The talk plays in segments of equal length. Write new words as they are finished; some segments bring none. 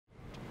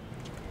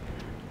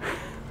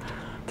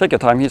Take your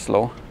time, he's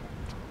slow.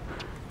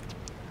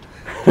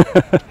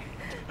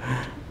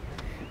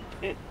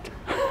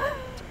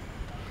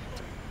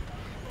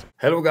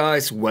 Hello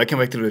guys, welcome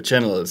back to the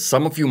channel.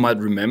 Some of you might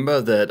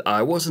remember that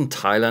I was in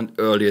Thailand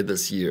earlier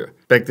this year.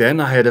 Back then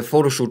I had a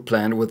photo shoot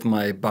planned with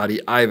my buddy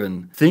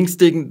Ivan. Things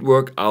didn't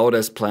work out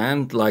as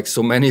planned, like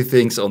so many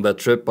things on that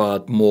trip,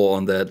 but more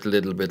on that a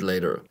little bit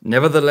later.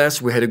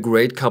 Nevertheless, we had a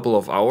great couple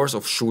of hours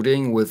of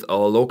shooting with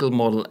our local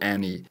model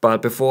Annie.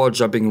 But before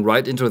jumping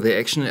right into the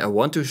action, I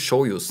want to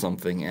show you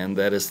something, and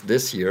that is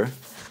this here.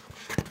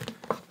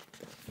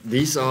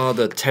 These are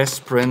the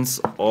test prints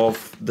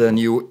of the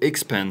new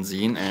X-Pen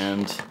zine,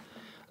 and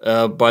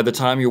by the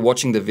time you're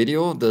watching the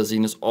video, the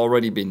zine has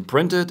already been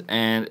printed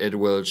and it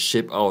will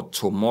ship out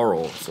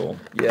tomorrow. So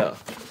yeah,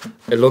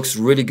 it looks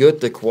really good.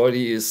 The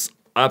quality is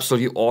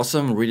absolutely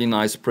awesome, really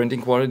nice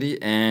printing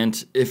quality.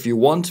 And if you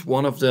want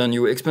one of the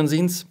new X-Pen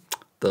zines,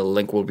 the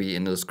link will be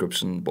in the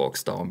description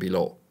box down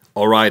below.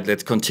 Alright,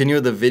 let's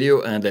continue the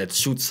video and let's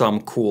shoot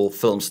some cool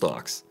film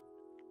stocks.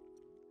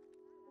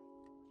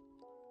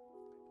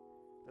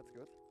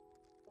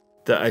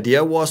 The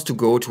idea was to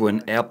go to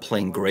an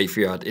airplane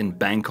graveyard in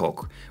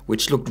Bangkok,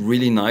 which looked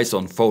really nice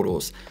on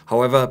photos.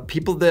 However,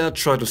 people there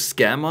tried to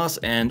scam us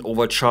and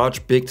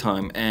overcharge big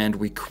time, and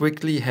we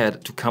quickly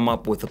had to come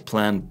up with a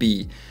plan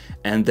B.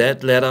 And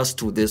that led us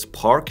to this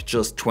park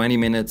just 20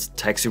 minutes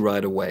taxi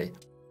ride away.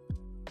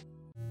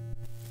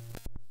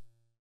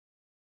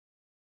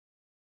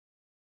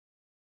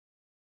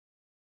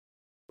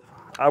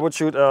 I would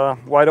shoot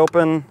wide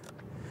open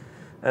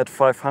at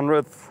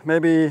 500,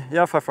 maybe,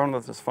 yeah,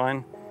 500 is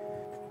fine.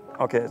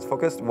 Okay, it's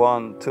focused.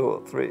 1,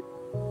 2, 3.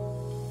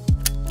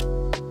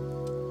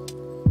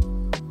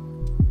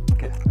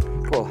 Okay,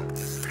 cool.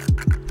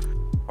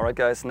 All right,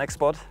 guys, next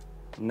spot.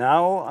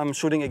 Now I'm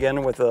shooting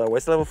again with a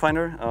waist level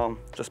finder,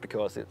 just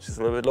because it's just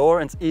a little bit lower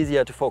and it's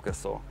easier to focus.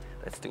 So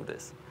let's do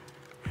this.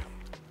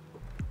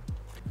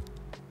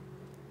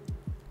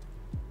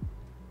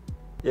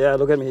 Yeah,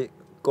 look at me.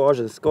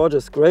 Gorgeous,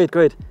 gorgeous. Great,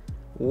 great.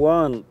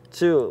 1,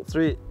 2,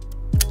 3.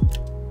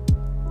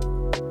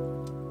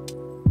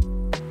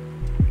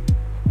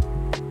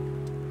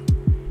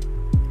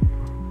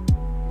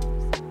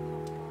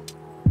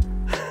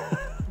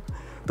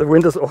 The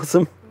wind is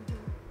awesome,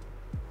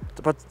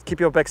 but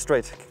keep your back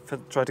straight.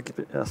 Try to keep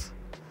it, yes.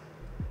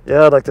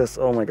 Yeah, like this.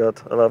 Oh my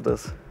God, I love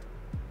this.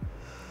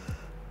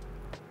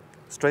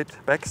 Straight,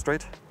 back,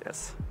 straight,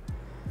 yes.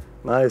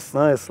 Nice,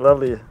 nice,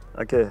 lovely.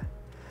 Okay,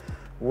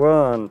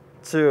 1,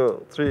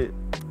 2, 3.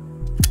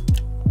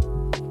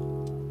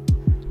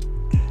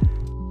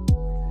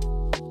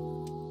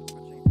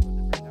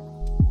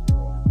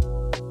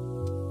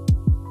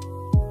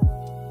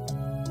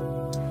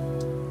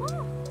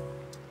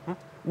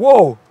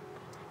 Whoa!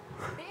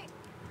 Big.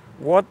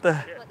 What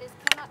the? But this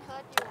cannot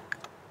hurt you.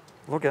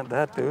 Look at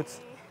that, dudes.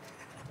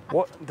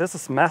 What? This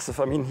is massive.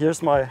 I mean,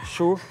 here's my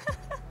shoe,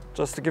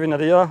 just to give you an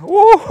idea.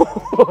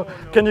 Whoa!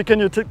 Can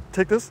you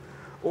take this?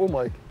 Oh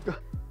my God!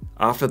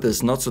 After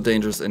this not so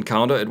dangerous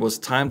encounter, it was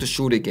time to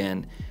shoot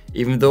again,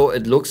 even though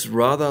it looks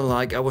rather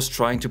like I was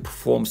trying to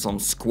perform some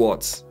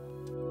squats.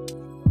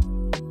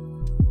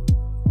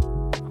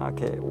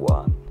 Okay,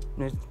 1.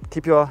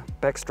 Keep your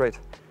back straight.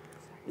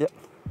 Yeah,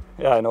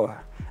 yeah, I know.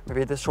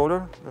 Maybe this shoulder,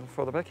 a little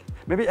further back.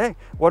 Maybe, hey,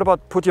 what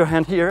about put your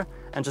hand here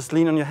and just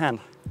lean on your hand?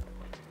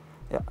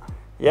 Yeah.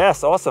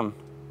 Yes, awesome.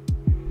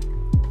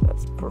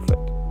 That's perfect.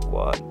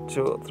 1,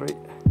 2, 3.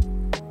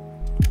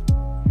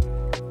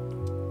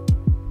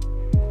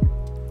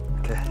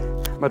 Okay.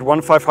 I'm at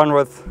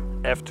 1/500th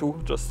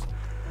f2, just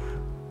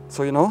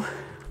so you know.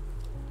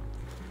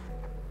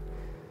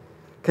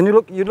 Can you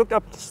look? You looked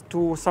up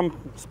to some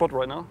spot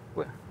right now.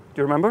 Where?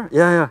 Do you remember?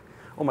 Yeah, yeah.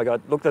 Oh my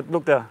God! Look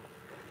there.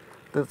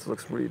 This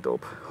looks really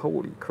dope.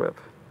 Holy crap.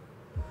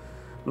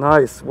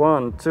 Nice.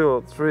 1,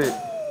 2, 3.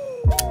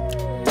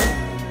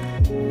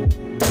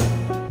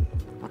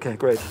 Okay,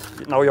 great.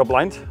 Now you're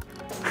blind.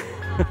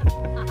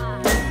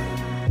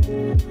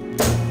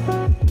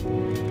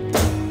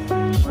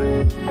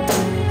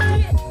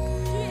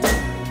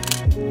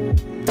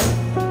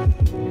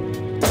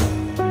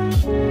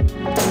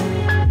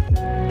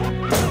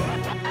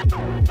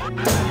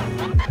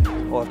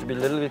 Oh, I have to be a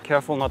little bit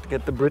careful not to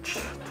get the bridge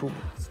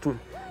too.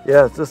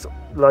 Yeah, just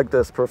like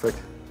this, perfect.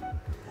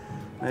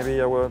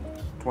 Maybe I will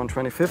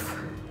 1/25th.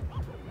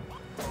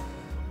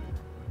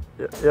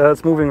 Yeah,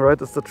 it's moving, right?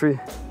 It's the tree.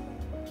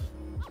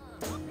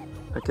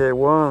 Okay,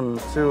 1,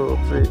 2,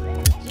 3.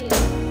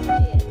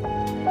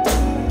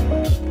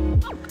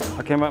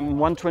 Okay, I'm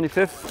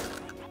 1/25th.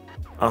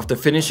 After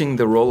finishing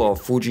the roll of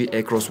Fuji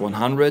Acros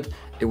 100,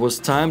 it was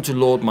time to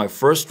load my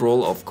first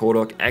roll of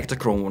Kodak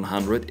Ektachrome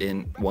 100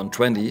 in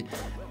 120,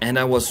 and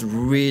I was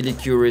really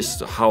curious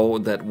how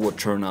that would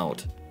turn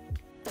out.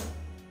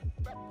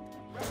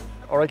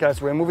 Alright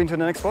guys, we're moving to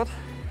the next spot.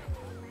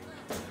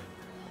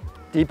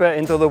 Deeper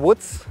into the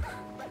woods.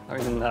 I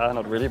mean,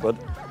 not really, but...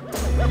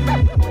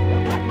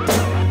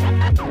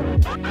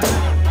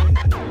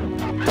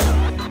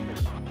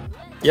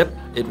 Yep,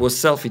 it was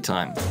selfie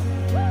time.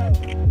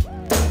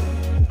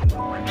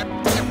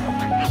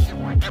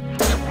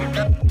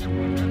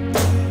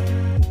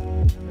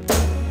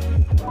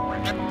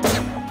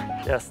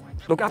 Yes.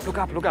 Look up, look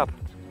up, look up.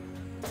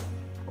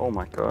 Oh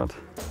my god.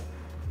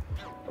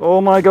 Oh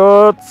my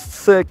god.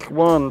 Sick.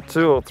 1,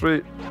 2,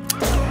 3.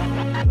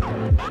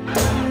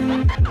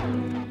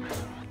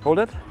 Hold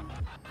it.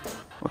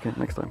 Okay,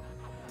 next time.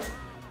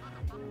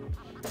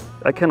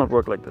 I cannot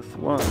work like this.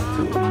 1, 2,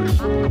 3.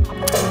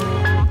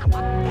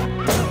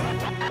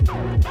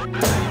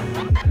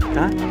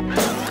 Huh?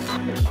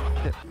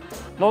 Yeah.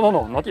 No, no,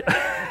 no, not yet.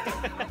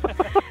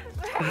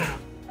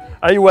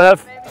 You will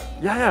have.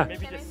 Yeah, yeah.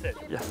 Maybe just sit.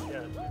 Yeah. Yeah.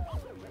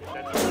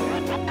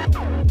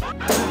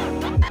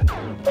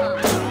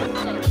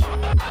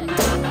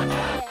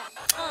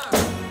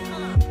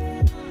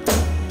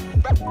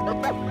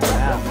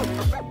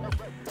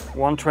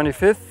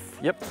 1/25th.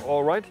 Yep,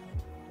 all right.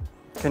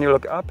 Can you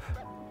look up?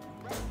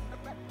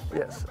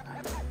 Yes.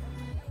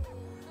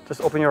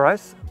 Just open your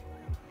eyes.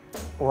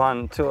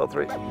 1, 2,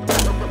 3.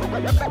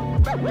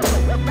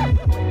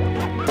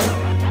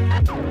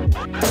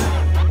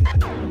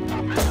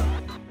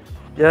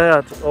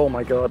 Yeah, oh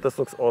my god, this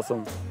looks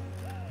awesome.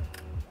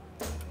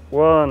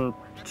 1,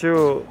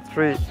 2,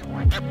 3.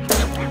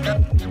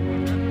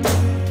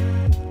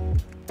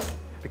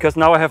 Because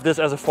now I have this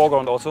as a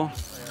foreground also.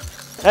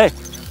 Hey,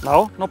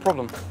 now, no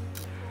problem.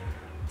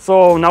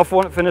 So now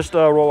finished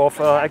the row of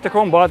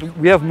Ektachrome, but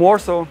we have more,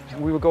 so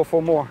we will go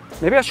for more.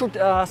 Maybe I shoot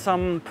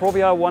some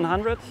Provia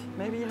 100,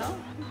 maybe now?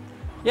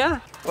 Yeah,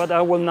 but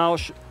I will now,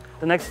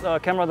 the next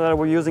camera that I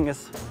will using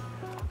is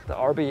the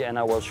RB, and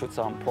I will shoot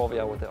some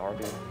Provia with the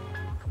RB.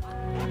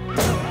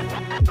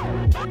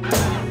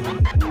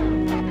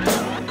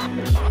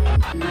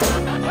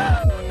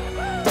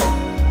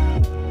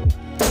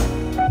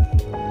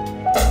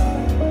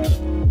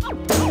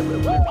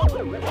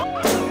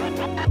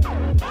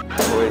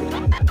 Wait,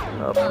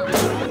 up,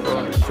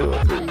 1, 2,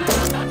 3.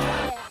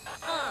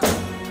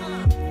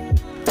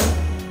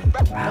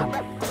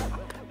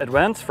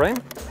 Advanced frame?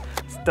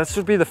 That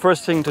should be the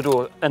first thing to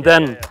do, and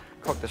then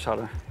cock the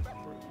shutter.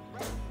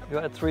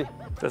 You're at 3.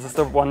 This is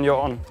the one you're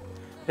on.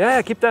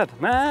 Yeah, keep that.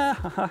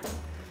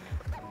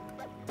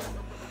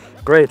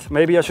 Great.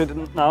 Maybe I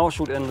should now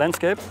shoot in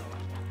landscape.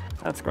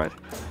 That's great.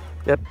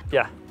 Yep.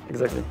 Yeah.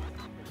 Exactly.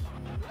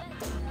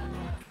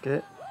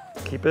 Okay.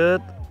 Keep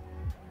it.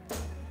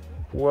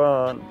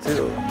 1,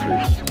 2, 3.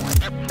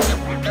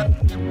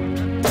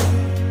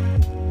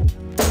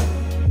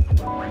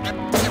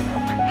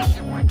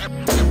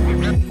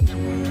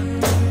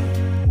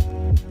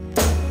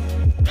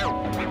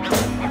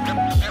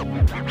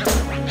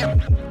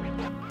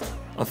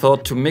 I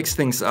thought to mix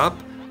things up,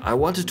 I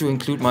wanted to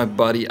include my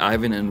buddy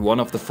Ivan in one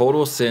of the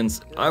photos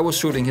since I was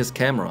shooting his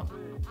camera.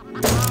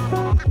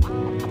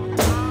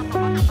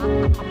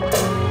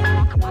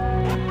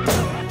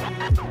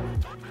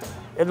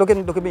 Hey, look at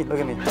me, look at me, look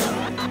at me.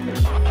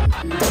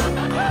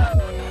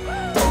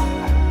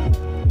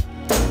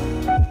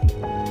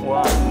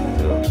 One,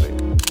 2, 3.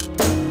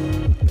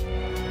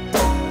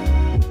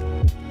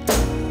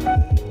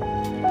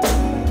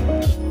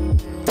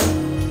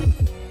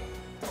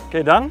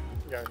 Okay, done?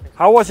 Yeah.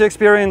 How was your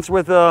experience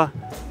with the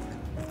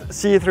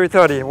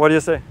C330? What do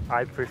you say?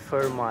 I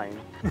prefer mine.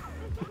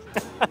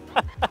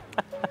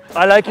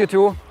 I like you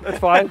too. It's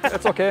fine.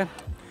 It's okay.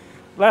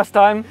 Last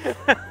time.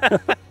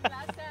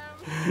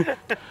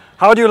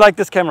 How do you like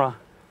this camera?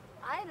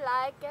 I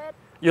like it.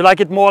 You like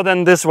it more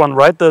than this one,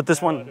 right?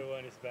 This one. The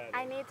one is bad.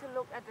 I need to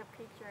look at the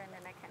picture and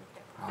then I can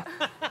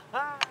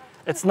tell.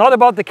 It's not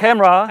about the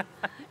camera.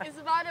 It's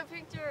about the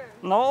picture.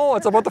 No,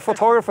 it's about the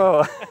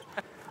photographer.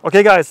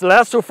 Okay, guys, the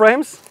last 2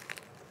 frames.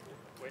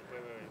 Wait.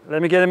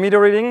 Let me get a meter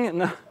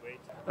reading.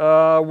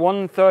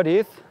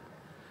 1/30th,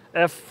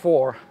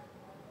 f4.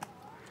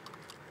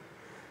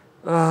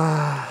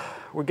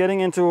 We're getting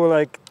into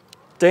like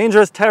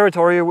dangerous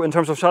territory in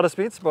terms of shutter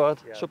speeds, but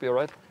should be all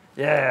right.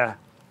 Yeah.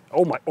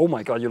 Oh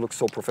my God, you look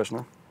so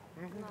professional.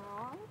 No.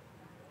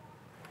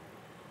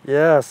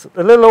 Yes,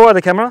 a little lower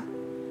the camera.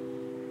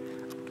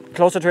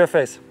 Closer to your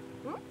face.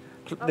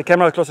 The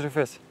camera closer to your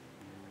face.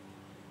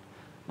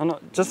 No,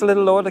 just a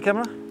little lower the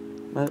camera.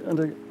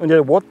 And yeah,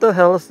 what the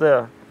hell is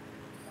there?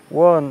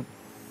 1,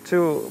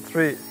 2,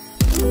 3.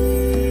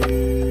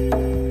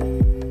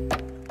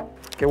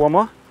 Okay, one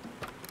more.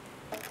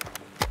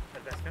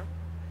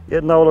 Yeah,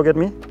 now look at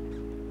me.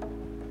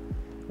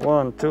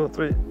 1, 2,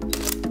 3.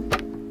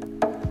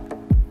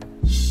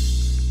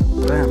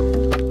 Bam.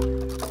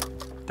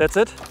 That's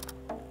it?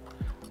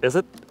 Is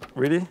it?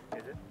 Really?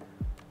 Is it?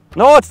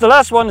 No, it's the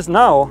last one is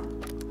now.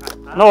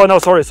 No,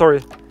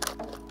 sorry.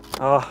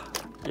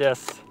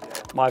 Yes,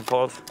 my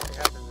fault.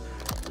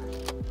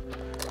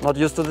 Not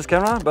used to this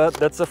camera, but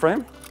that's the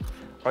frame.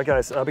 Alright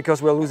guys,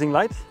 because we're losing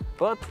light,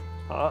 but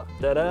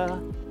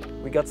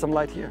we got some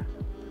light here.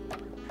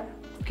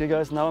 Okay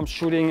guys, now I'm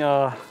shooting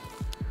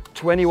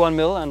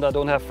 21mm and I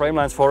don't have frame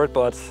lines for it,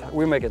 but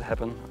we make it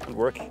happen and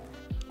work.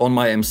 On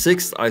my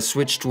M6 I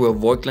switched to a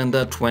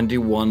Voigtlander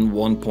 21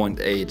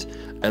 1.8,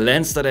 a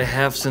lens that I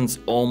have since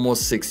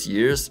almost 6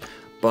 years,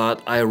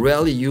 but I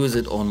rarely use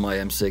it on my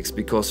M6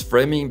 because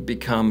framing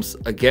becomes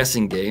a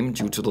guessing game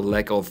due to the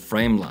lack of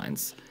frame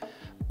lines.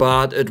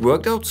 But it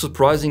worked out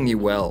surprisingly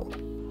well.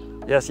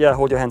 Yes, yeah,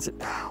 hold your hands.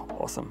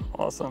 Awesome,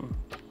 awesome.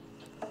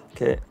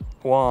 Okay,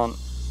 1,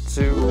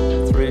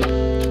 2, 3.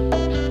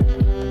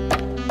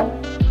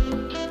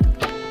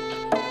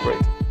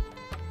 Great.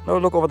 No,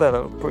 look over there,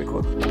 that's pretty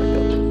cool. Like that.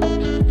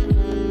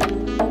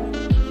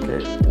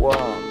 Okay, 1,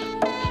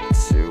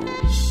 2,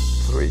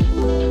 3.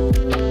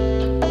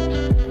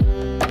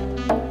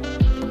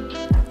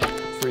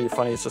 It's really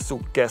funny, it's just to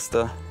guess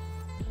the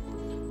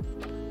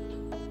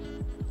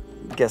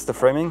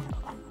framing.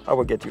 I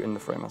will get you in the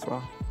frame as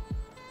well.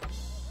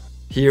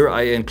 Here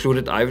I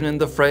included Ivan in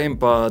the frame,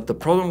 but the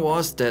problem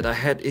was that I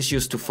had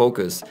issues to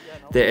focus.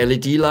 The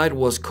LED light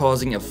was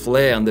causing a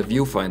flare on the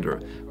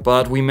viewfinder,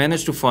 but we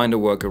managed to find a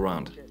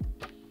workaround.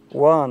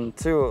 1,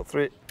 2,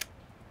 3.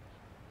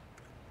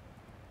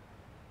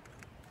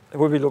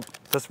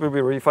 This will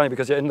be really funny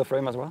because you're in the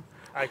frame as well.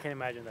 I can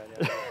imagine that,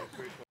 yeah.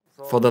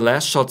 For the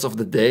last shots of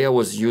the day I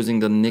was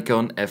using the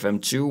Nikon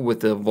FM2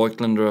 with the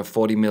Voigtlander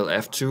 40mm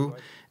f2,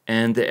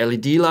 and the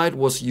LED light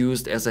was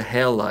used as a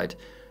hair light.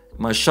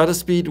 My shutter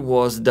speed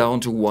was down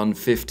to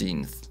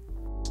 1/15.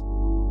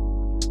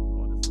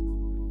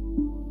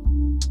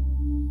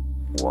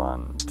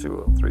 1,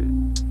 2, 3.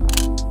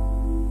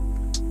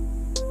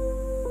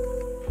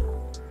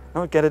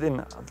 No, get it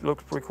in. It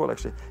looks pretty cool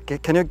actually.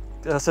 Can you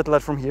set the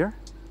light from here?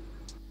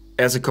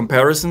 As a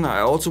comparison, I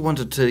also want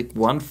to take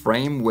one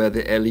frame where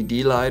the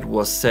LED light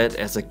was set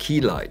as a key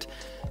light.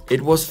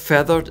 It was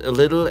feathered a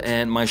little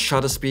and my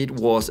shutter speed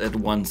was at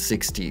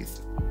 1/60.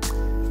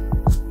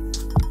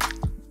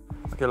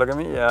 Okay, look at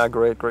me. Yeah,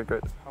 great, great,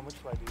 great. How much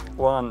light do you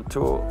want? 1,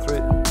 2, 3.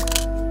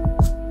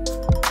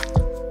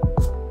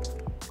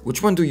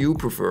 Which one do you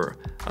prefer?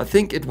 I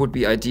think it would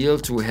be ideal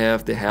to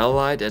have the hair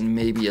light and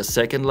maybe a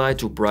second light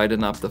to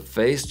brighten up the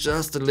face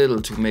just a little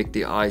to make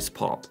the eyes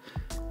pop.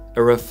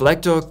 A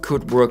reflector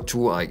could work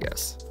too, I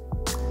guess.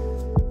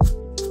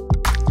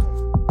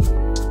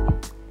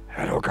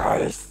 Hello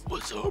guys.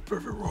 What's up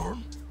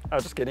everyone? I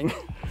was just kidding.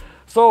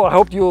 So I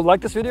hope you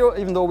liked this video,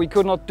 even though we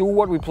could not do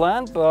what we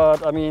planned,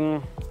 but I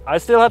mean, I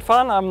still had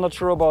fun. I'm not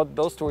sure about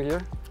those two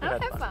here. I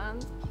had fun.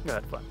 You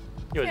had fun.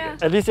 It was Yeah.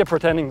 good. At least you're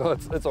pretending though,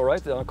 it's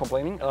alright, you're not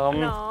complaining.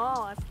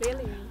 No, it's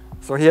really.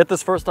 So he had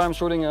this first time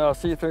shooting a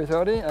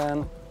C330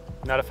 and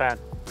Not a fan.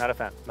 Not a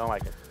fan. Don't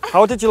like it.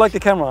 how did you like the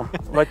camera?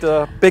 Like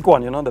the big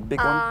one, you know, the big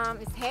one?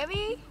 It's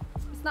heavy.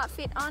 It's not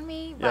fit on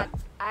me, Yeah. but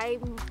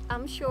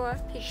I'm sure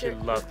She picture.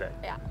 loved it.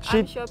 Yeah, She-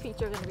 I'm sure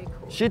picture gonna be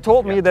cool. She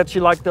told me that she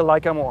liked the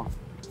Leica more.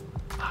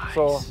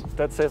 So Nice.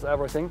 that says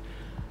everything.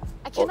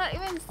 I cannot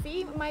even see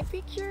my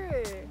picture.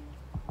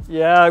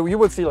 Yeah, you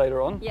will see later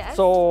on. Yes.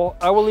 So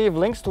I will leave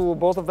links to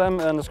both of them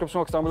in the description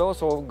box down below.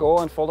 So go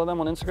and follow them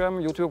on Instagram,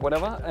 YouTube,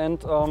 whatever. And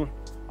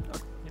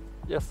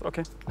yes,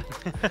 okay.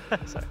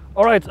 Sorry.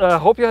 All right.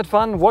 Hope you had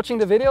fun watching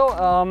the video.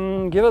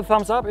 Give it a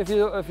thumbs up if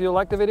you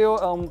liked the video.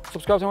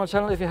 Subscribe to my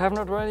channel if you haven't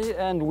already.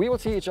 And we will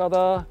see each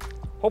other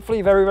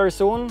hopefully very, very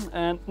soon.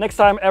 And next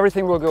time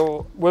everything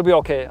will be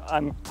okay.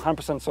 I'm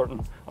 100% certain.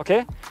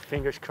 Okay.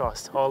 Fingers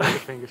crossed. All of the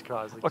fingers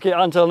crossed. Okay.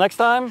 Until next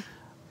time.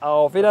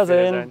 Auf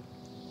Wiedersehen.